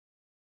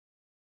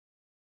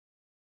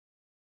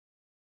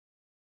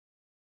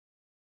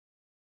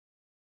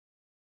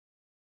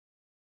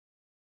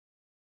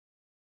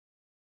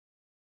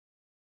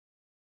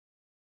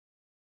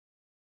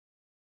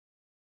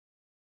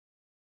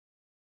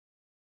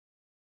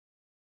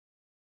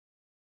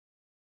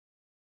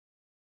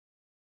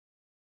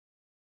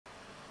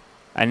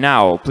And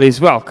now,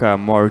 please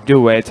welcome our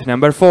duet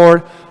number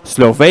 4,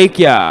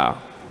 Slovakia.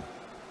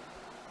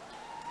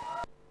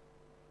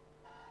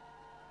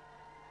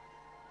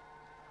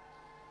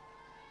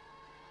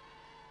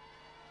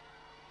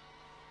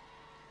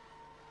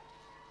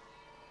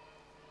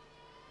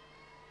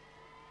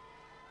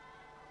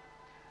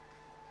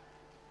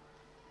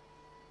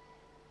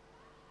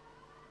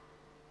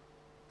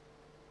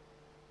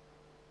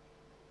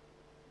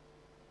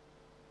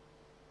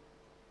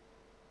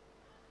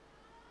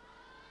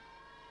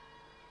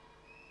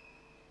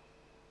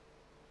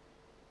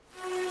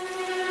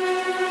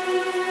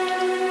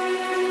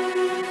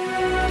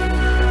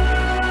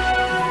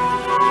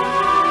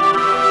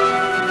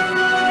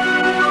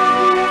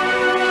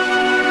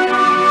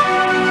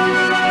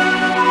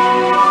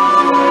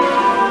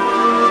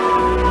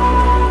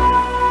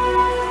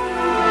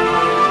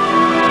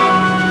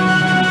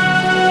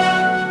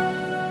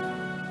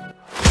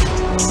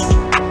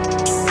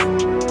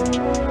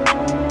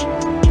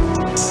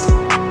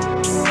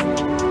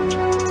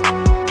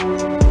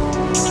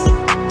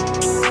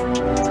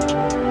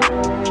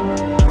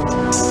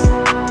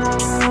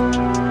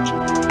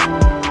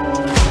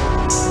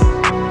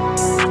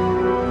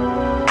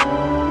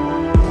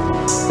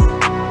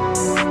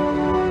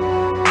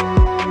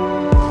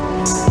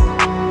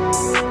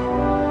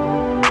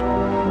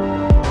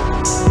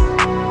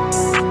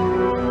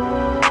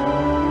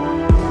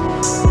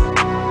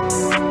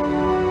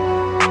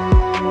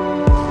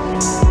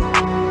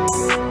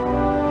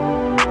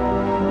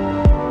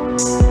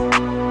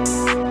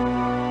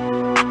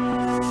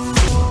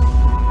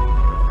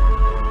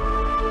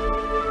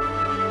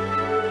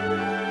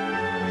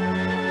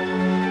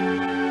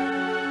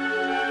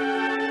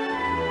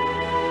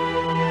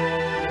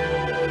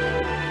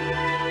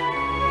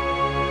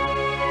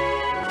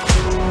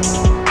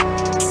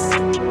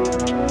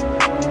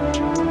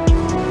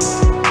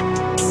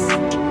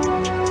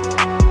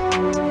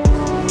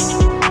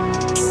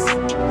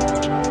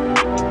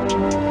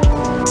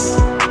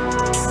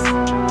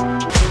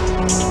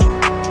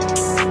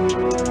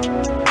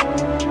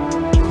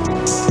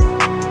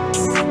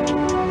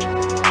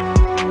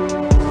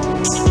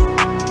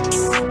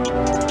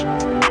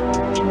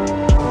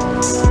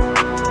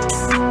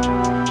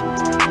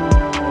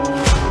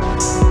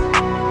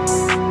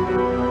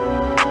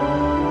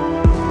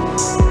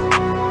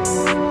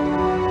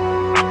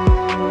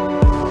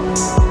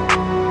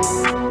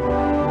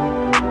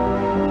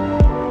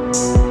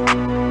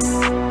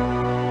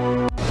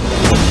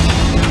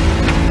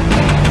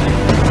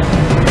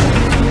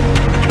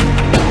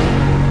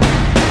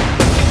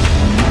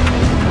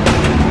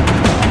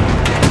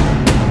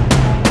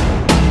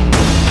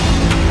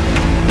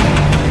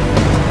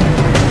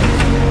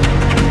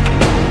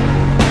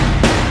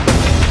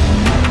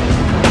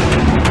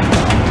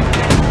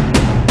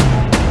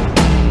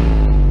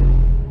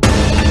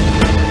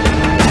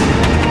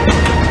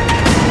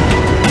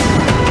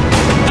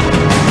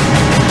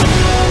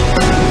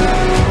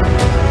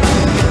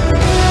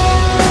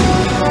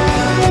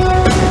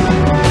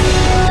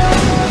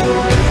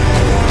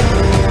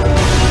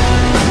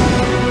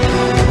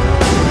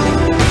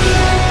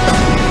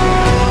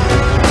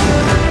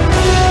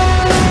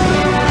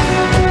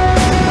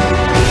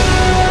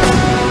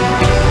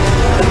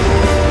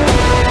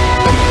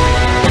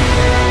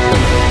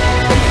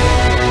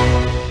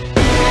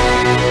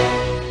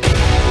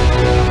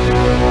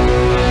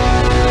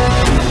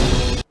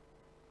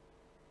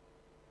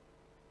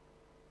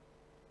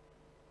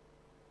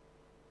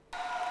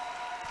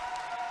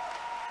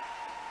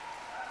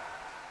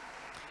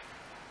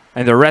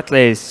 And the red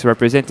list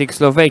representing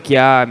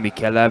Slovakia,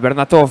 Michaela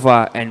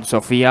Bernatova and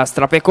Sofia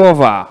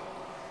Strapekova.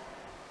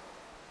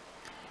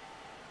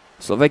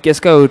 Slovakia's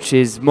coach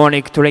is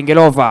Monik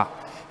Turengelova,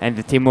 and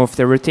the theme of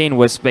the routine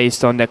was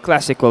based on the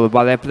classical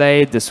ballet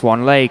play The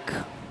Swan Lake.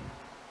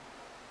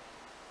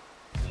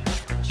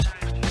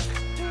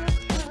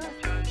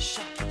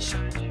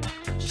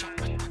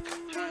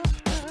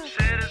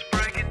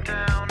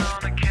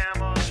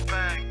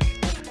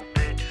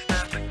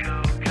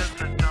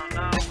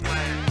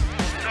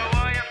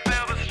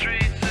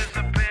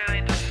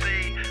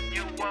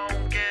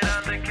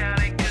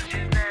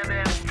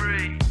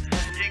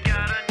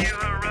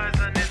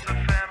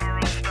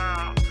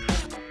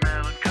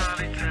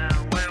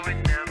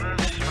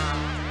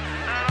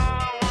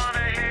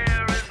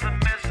 Hear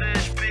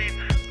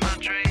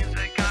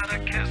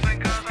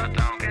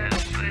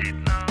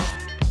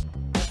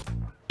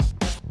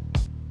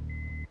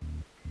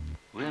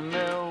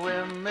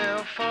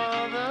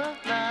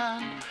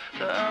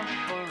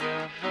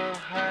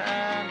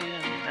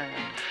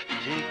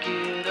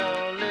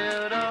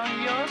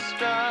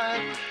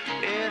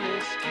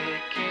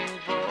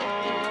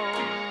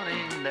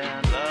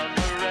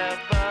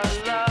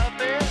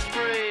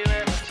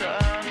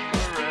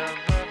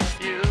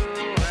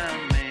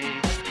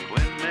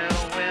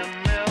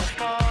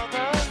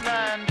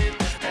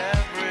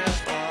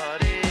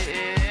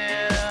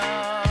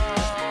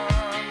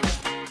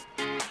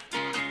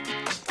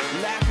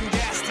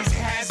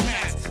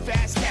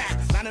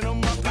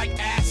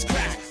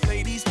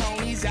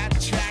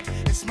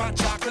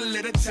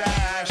little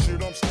time.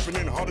 Shoot, I'm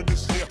stepping in harder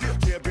this year.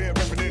 Yeah, been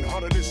repping in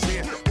harder this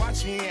year.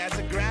 Watch me as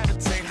I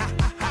gravitate. Ha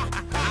ha ha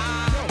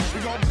ha. Yo,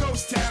 we gon'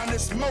 ghost town,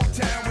 this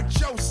Motown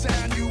with your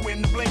sound. You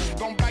in the blink,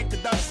 gon' bite the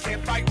dust,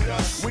 can't fight with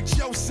us. With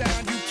your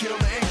sound, you kill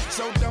the ink.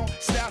 So don't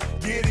stop,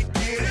 get it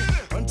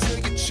until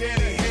you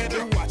chin it hit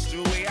and watch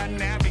the way I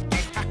navigate.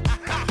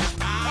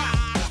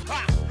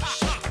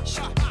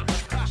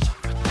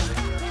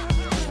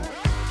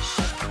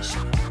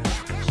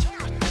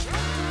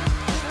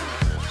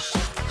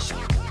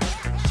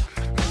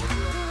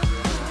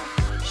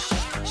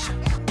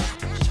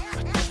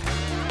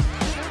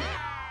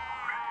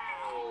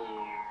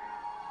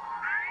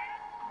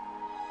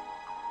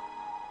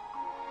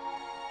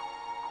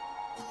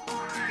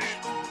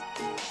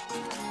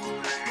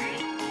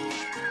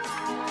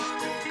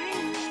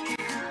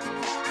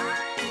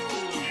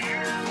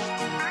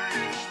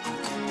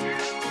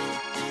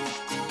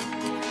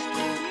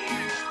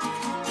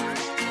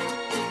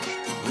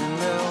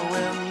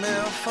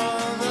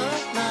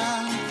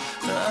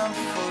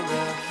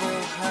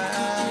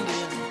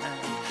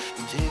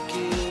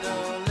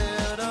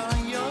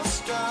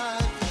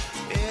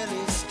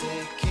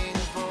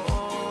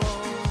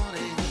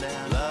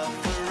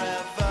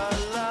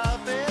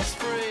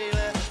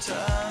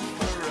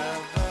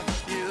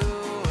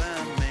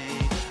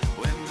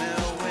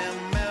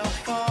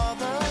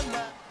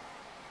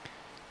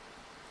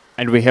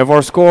 And we have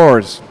our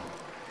scores.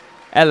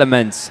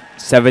 Elements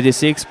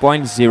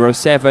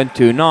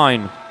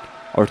 76.0729.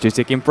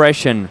 Artistic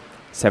impression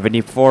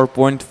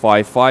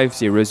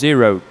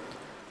 74.5500.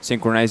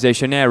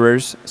 Synchronization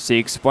errors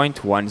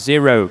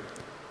 6.10.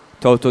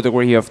 Total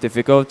degree of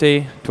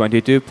difficulty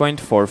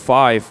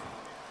 22.45.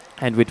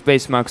 And with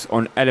base marks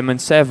on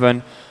element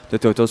 7, the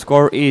total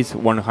score is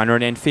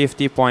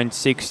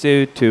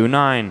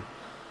 150.6229.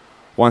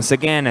 Once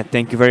again,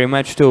 thank you very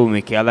much to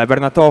Michaela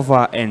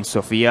Bernatova and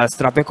Sofia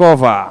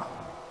Strapekova.